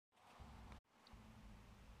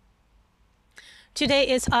Today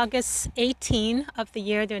is August 18 of the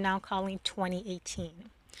year they're now calling 2018.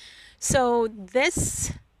 So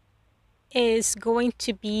this is going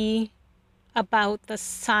to be about the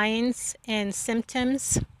signs and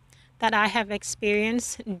symptoms that I have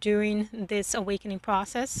experienced during this awakening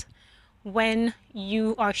process when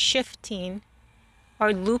you are shifting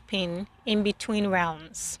or looping in between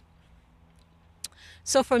realms.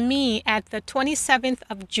 So for me, at the 27th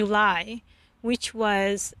of July, which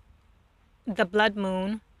was the blood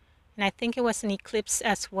moon, and I think it was an eclipse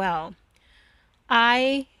as well,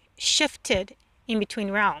 I shifted in between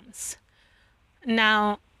realms.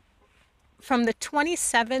 Now, from the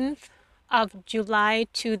 27th of July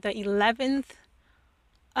to the 11th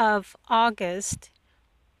of August,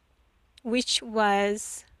 which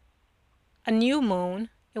was a new moon,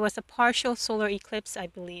 it was a partial solar eclipse, I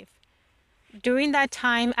believe. During that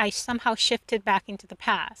time, I somehow shifted back into the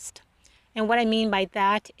past. And what I mean by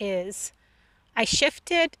that is I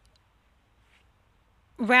shifted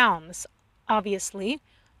realms, obviously.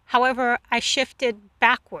 However, I shifted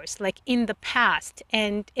backwards, like in the past,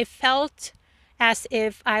 and it felt as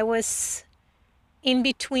if I was in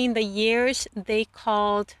between the years they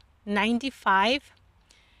called 95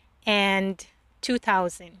 and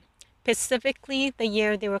 2000, specifically the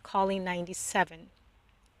year they were calling 97.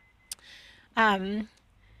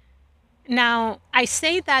 Now, I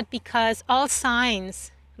say that because all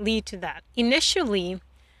signs lead to that. Initially,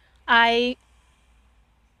 I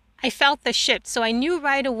felt the shift. So I knew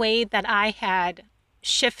right away that I had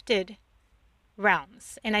shifted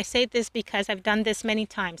realms. And I say this because I've done this many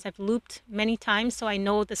times. I've looped many times, so I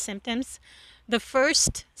know the symptoms. The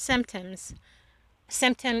first symptom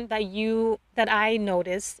that I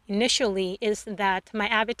noticed initially is that my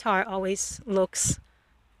avatar always looks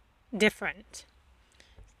different,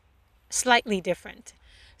 slightly different.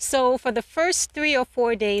 So for the first 3 or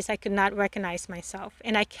 4 days, I could not recognize myself.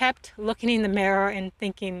 And I kept looking in the mirror and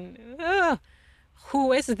thinking,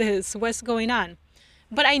 who is this? What's going on?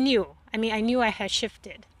 But I knew I had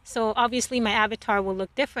shifted. So obviously my avatar will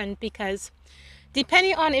look different because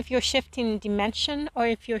depending on if you're shifting dimension or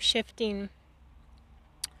if you're shifting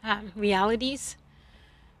realities,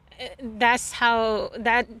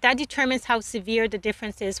 that determines how severe the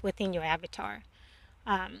difference is within your avatar.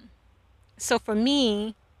 So for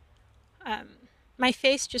me, my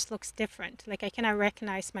face just looks different. Like I cannot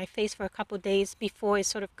recognize my face for a couple of days before it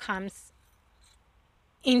sort of comes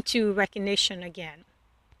into recognition again.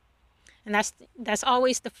 And that's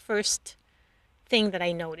always the first thing that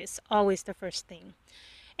I notice, always the first thing.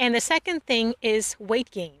 And the second thing is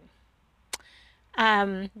weight gain.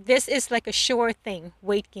 This is like a sure thing,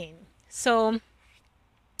 weight gain. So,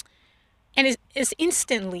 and it's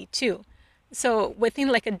instantly too. So within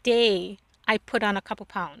like a day, I put on a couple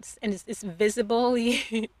pounds, and it's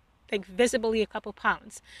visibly, like visibly a couple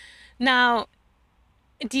pounds. Now,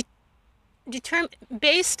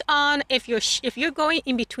 based on if you're going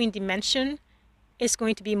in between dimension, it's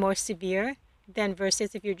going to be more severe than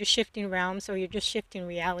versus if you're just shifting realms or you're just shifting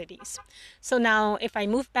realities. So now, if I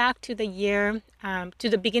move back to the year, to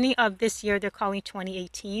the beginning of this year, they're calling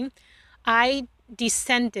 2018, I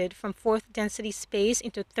descended from 4th density space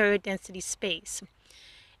into 3rd density space.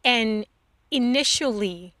 And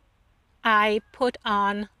initially, I put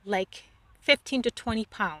on like 15 to 20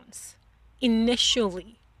 pounds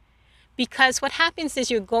initially. Because what happens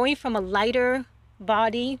is you're going from a lighter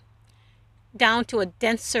body down to a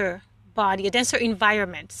denser body, a denser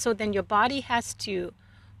environment. So then your body has to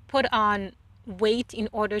put on weight in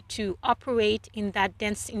order to operate in that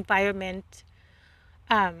dense environment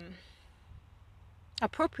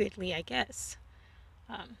appropriately, I guess.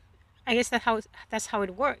 I guess that's how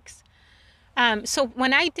it works. So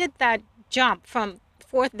when I did that jump from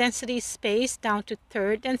 4th density space down to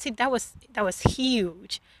 3rd density, that was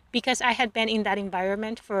huge because I had been in that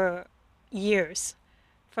environment for years,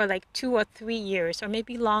 for like 2 or 3 years or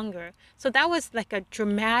maybe longer. So that was like a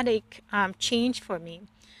dramatic change for me.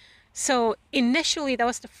 So initially, that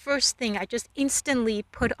was the first thing. I just instantly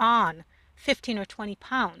put on 15 or 20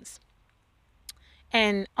 pounds.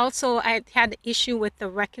 And also I had the issue with the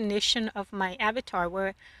recognition of my avatar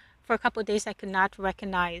where for a couple of days I could not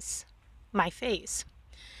recognize my face.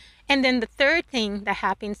 And then the third thing that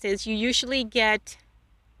happens is you usually get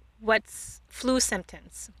what's flu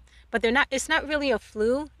symptoms, but it's not really a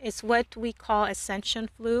flu. It's what we call Ascension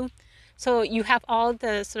flu. So you have all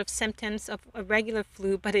the sort of symptoms of a regular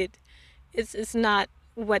flu, but it's not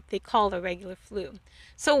what they call a regular flu.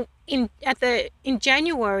 So in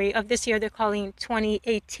January of this year, they're calling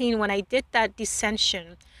 2018, when I did that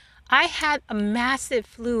descension, I had a massive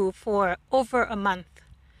flu for over a month.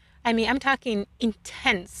 I mean, I'm talking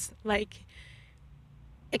intense, like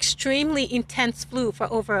extremely intense flu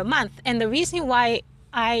for over a month. And the reason why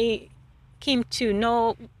I came to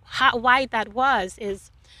know why that was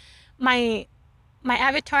is my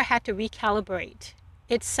avatar had to recalibrate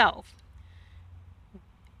itself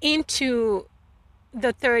into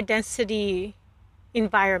the third density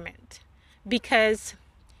environment, because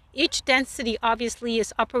each density obviously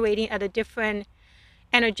is operating at a different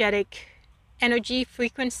energy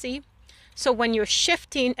frequency. So when you're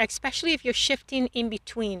shifting, especially if you're shifting in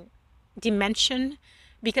between dimension,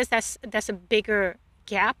 because that's a bigger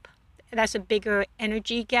gap, that's a bigger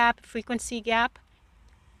energy gap, frequency gap,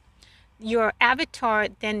 your avatar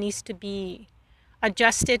then needs to be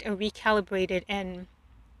adjusted and recalibrated. And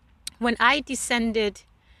when I descended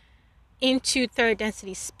into third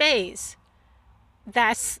density space,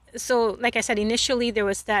 that's so, like I said, initially there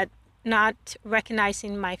was that not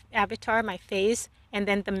recognizing my avatar, my face, and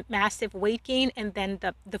then the massive weight gain, and then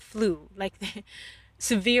the flu, like the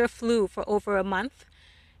severe flu for over a month.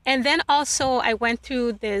 And then also I went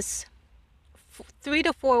through this 3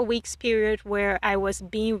 to 4 weeks period where I was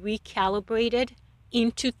being recalibrated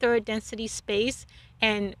into third density space.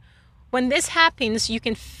 And when this happens, you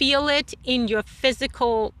can feel it in your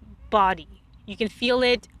physical body. You can feel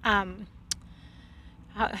it.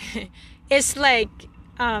 It's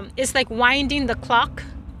like winding the clock.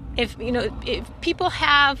 If people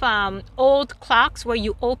have old clocks where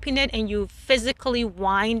you open it and you physically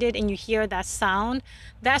wind it and you hear that sound,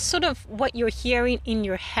 that's sort of what you're hearing in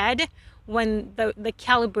your head when the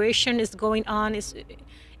calibration is going on.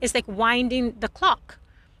 It's like winding the clock,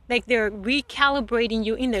 like they're recalibrating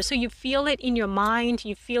you in there. So you feel it in your mind,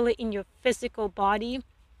 you feel it in your physical body.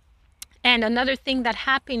 And another thing that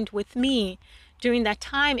happened with me during that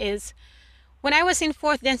time is when I was in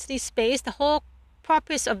fourth density space, the whole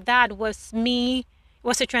purpose of that was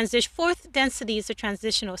a transition. Fourth density is a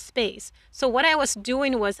transitional space. So what I was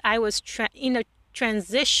doing was I was in a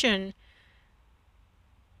transition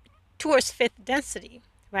towards fifth density,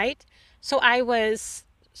 right? So I was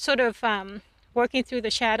sort of working through the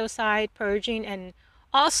shadow side, purging, and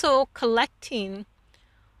also collecting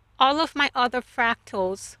all of my other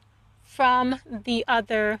fractals from the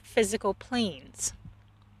other physical planes.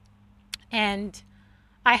 And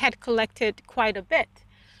I had collected quite a bit.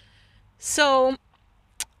 So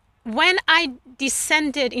when I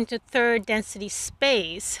descended into third density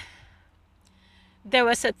space, there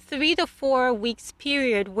was a 3 to 4 weeks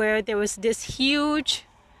period where there was this huge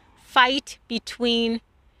fight between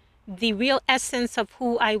the real essence of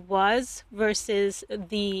who I was versus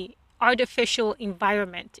the artificial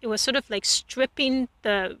environment. It was sort of like stripping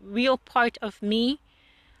the real part of me,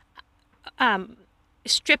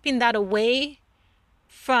 stripping that away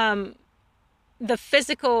from the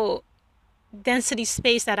physical density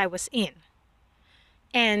space that I was in.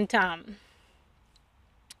 And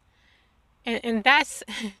that's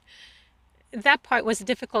that part was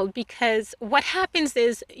difficult, because what happens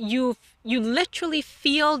is you literally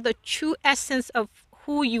feel the true essence of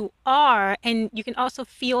who you are, and you can also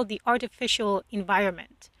feel the artificial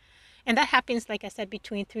environment. And that happens, like I said,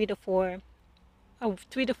 between 3 to 4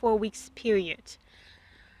 weeks period.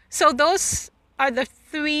 So those are the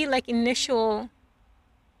 3 like initial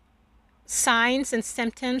signs and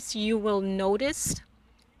symptoms you will notice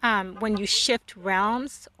when you shift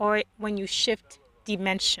realms or when you shift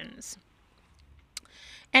dimensions.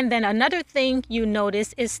 And then another thing you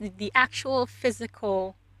notice is the actual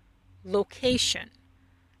physical location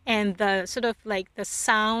and the sort of like the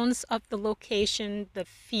sounds of the location, the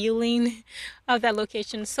feeling of that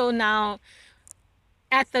location. So now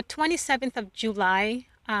at the 27th of July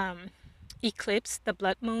eclipse, the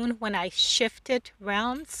blood moon, when I shifted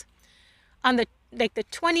realms, on the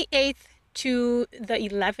 28th to the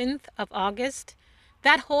 11th of August,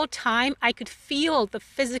 that whole time I could feel the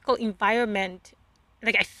physical environment.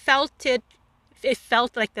 Like I felt it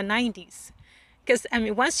felt like the 90s. Because I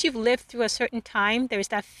mean, once you've lived through a certain time, there's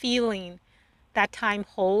that feeling that time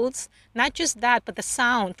holds. Not just that, but the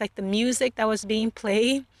sound, like the music that was being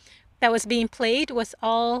played was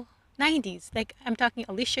all 90s. Like I'm talking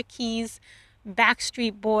Alicia Keys,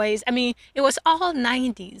 Backstreet Boys. I mean, it was all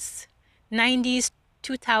 90s,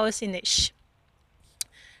 2000-ish.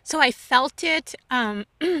 So I felt it.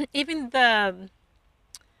 Even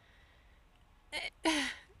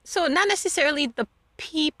so not necessarily the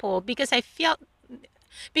people, because the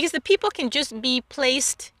people can just be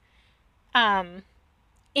placed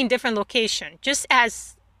in different location. Just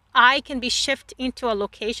as I can be shifted into a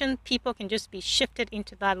location, people can just be shifted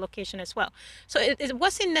into that location as well. So it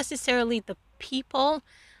wasn't necessarily the people.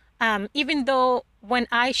 Even though when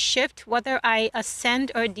I shift, whether I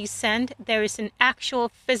ascend or descend, there is an actual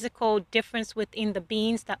physical difference within the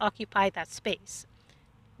beings that occupy that space.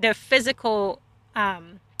 Their physical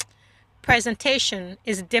presentation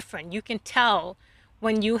is different. You can tell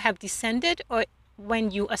when you have descended or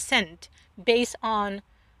when you ascend based on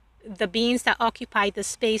the beings that occupy the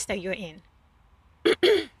space that you're in,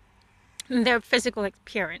 their physical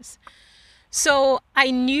appearance. So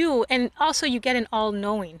I knew, and also you get an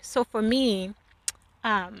all-knowing. So for me,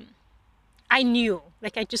 I knew,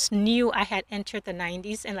 like I just knew I had entered the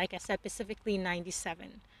 90s, and like I said, specifically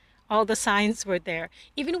 97. All the signs were there.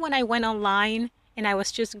 Even when I went online and I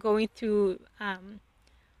was just going through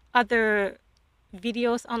other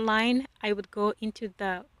videos online, I would go into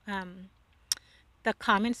the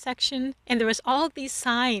comment section, and there was all these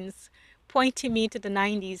signs pointing me to the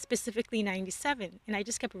 90s, specifically 97, and I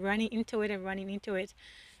just kept running into it and running into it.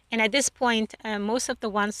 And at this point, most of the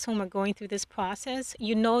ones whom are going through this process,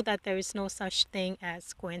 you know that there is no such thing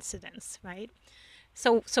as coincidence, right?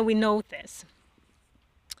 So we know this.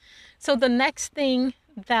 So the next thing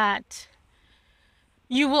that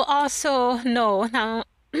you will also know, now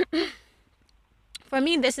for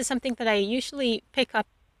me, this is something that I usually pick up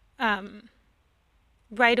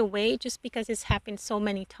right away, just because it's happened so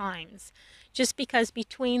many times. Just because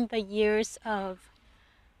between the years of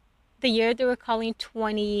the year they were calling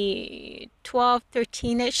 2012,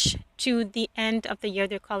 13-ish to the end of the year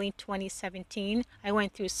they're calling 2017, I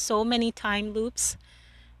went through so many time loops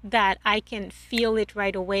that I can feel it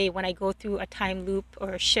right away when I go through a time loop or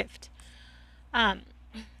a shift.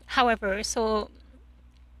 However, so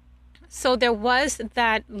there was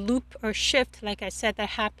that loop or shift, like I said, that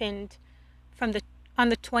happened on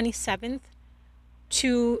the 27th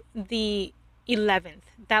to the 11th.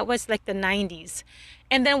 That was like the 90s.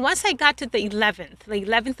 And then once I got to the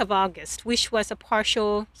 11th of August, which was a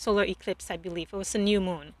partial solar eclipse, I believe. It was a new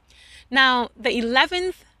moon. Now, the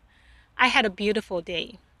 11th, I had a beautiful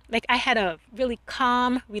day. Like I had a really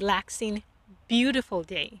calm, relaxing, beautiful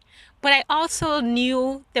day. But I also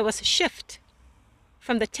knew there was a shift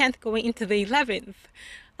from the 10th going into the 11th.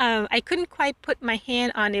 I couldn't quite put my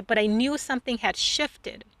hand on it, but I knew something had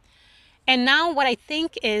shifted. And now what I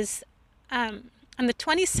think is, on the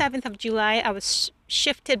 27th of July, I was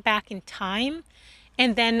shifted back in time.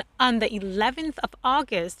 And then on the 11th of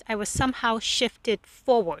August, I was somehow shifted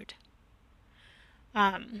forward.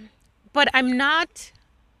 But I'm not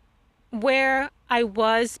where I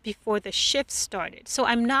was before the shift started. So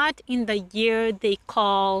I'm not in the year they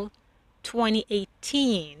call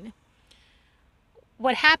 2018.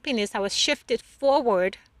 What happened is I was shifted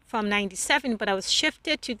forward from 97, but I was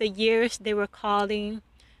shifted to the years they were calling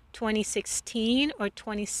 2016 or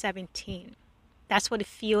 2017. That's what it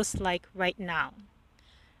feels like right now.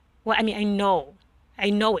 Well, I mean, I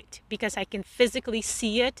know it because I can physically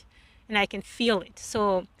see it and I can feel it.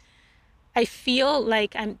 So I feel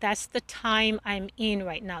like that's the time I'm in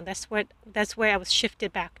right now. That's where I was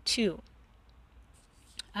shifted back to.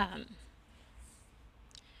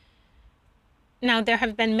 Now, there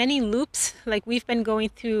have been many loops, like we've been going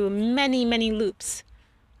through many, many loops.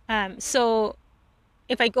 So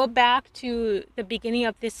if I go back to the beginning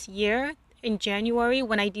of this year, in January,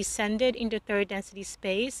 when I descended into third density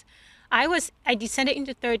space, I descended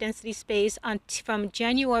into third density space from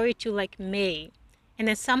January to like May. And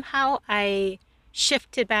then somehow I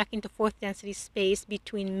shifted back into fourth density space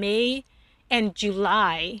between May and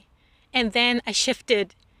July. And then I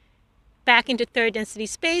shifted back into third density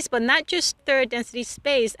space, but not just third density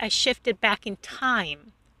space, I shifted back in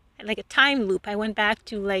time, like a time loop. I went back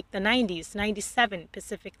to like the 90s, 97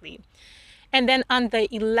 specifically. And then on the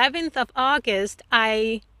 11th of August,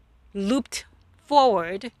 I looped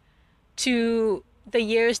forward to the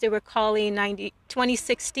years they were calling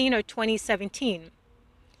 2016 or 2017.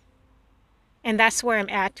 And that's where I'm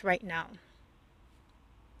at right now.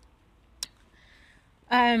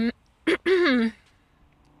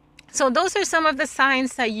 So those are some of the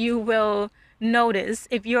signs that you will notice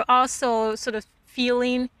if you're also sort of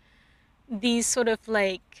feeling these sort of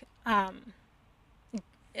like,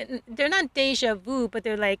 they're not deja vu, but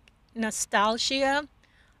they're like nostalgia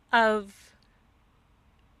of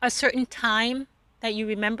a certain time that you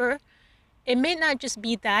remember. It may not just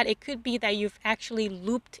be that, it could be that you've actually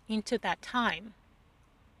looped into that time.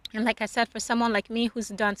 And like I said, for someone like me who's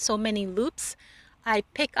done so many loops, I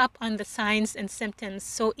pick up on the signs and symptoms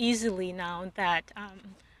so easily now that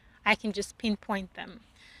I can just pinpoint them.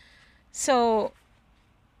 So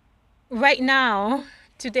right now,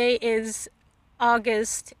 today is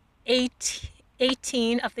August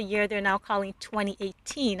 18 of the year they're now calling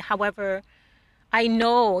 2018. However, I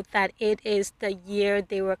know that it is the year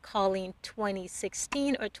they were calling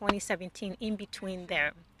 2016 or 2017, in between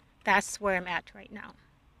there. That's where I'm at right now.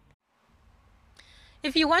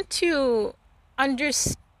 If you want to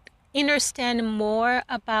understand more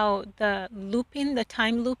about the looping, the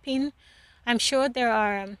time looping, I'm sure there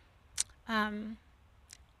are um,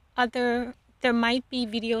 there might be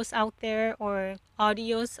videos out there or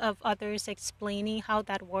audios of others explaining how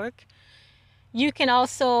that work. You can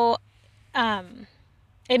also,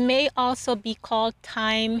 it may also be called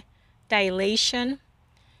time dilation,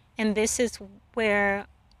 and this is where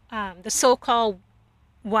the so-called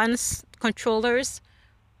ones controllers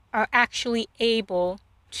are actually able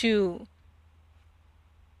to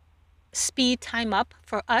speed time up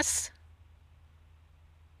for us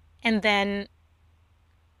and then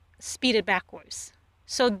speed it backwards.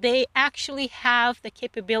 So they actually have the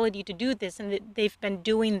capability to do this, and they've been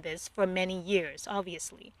doing this for many years,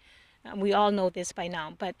 obviously. We all know this by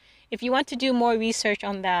now. But if you want to do more research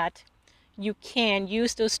on that, you can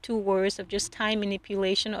use those two words of just time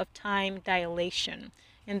manipulation or time dilation,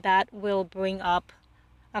 and that will bring up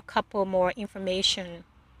a couple more information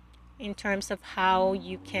in terms of how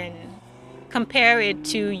you can compare it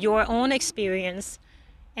to your own experience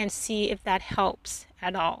and see if that helps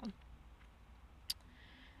at all.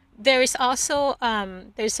 There is also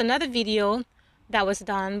there's another video that was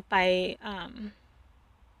done by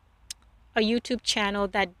a YouTube channel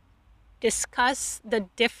that discuss the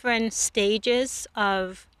different stages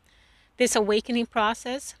of this awakening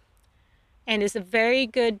process, and it's a very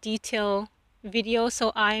good detailed video,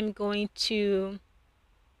 so I'm going to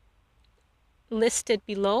list it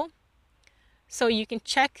below, so you can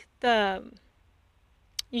check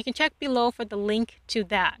below for the link to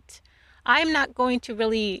that. I'm not going to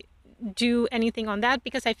really do anything on that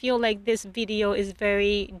because I feel like this video is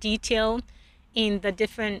very detailed in the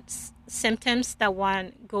different symptoms that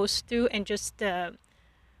one goes through, and just the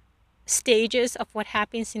stages of what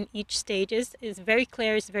happens in each stages is very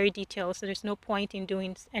clear, it's very detailed, so there's no point in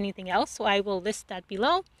doing anything else. So I will list that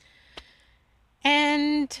below.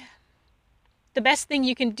 And the best thing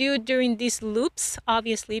you can do during these loops,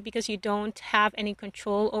 obviously, because you don't have any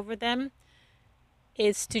control over them,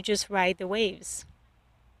 is to just ride the waves.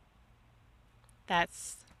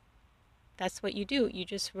 That's what you do. You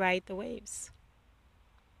just ride the waves.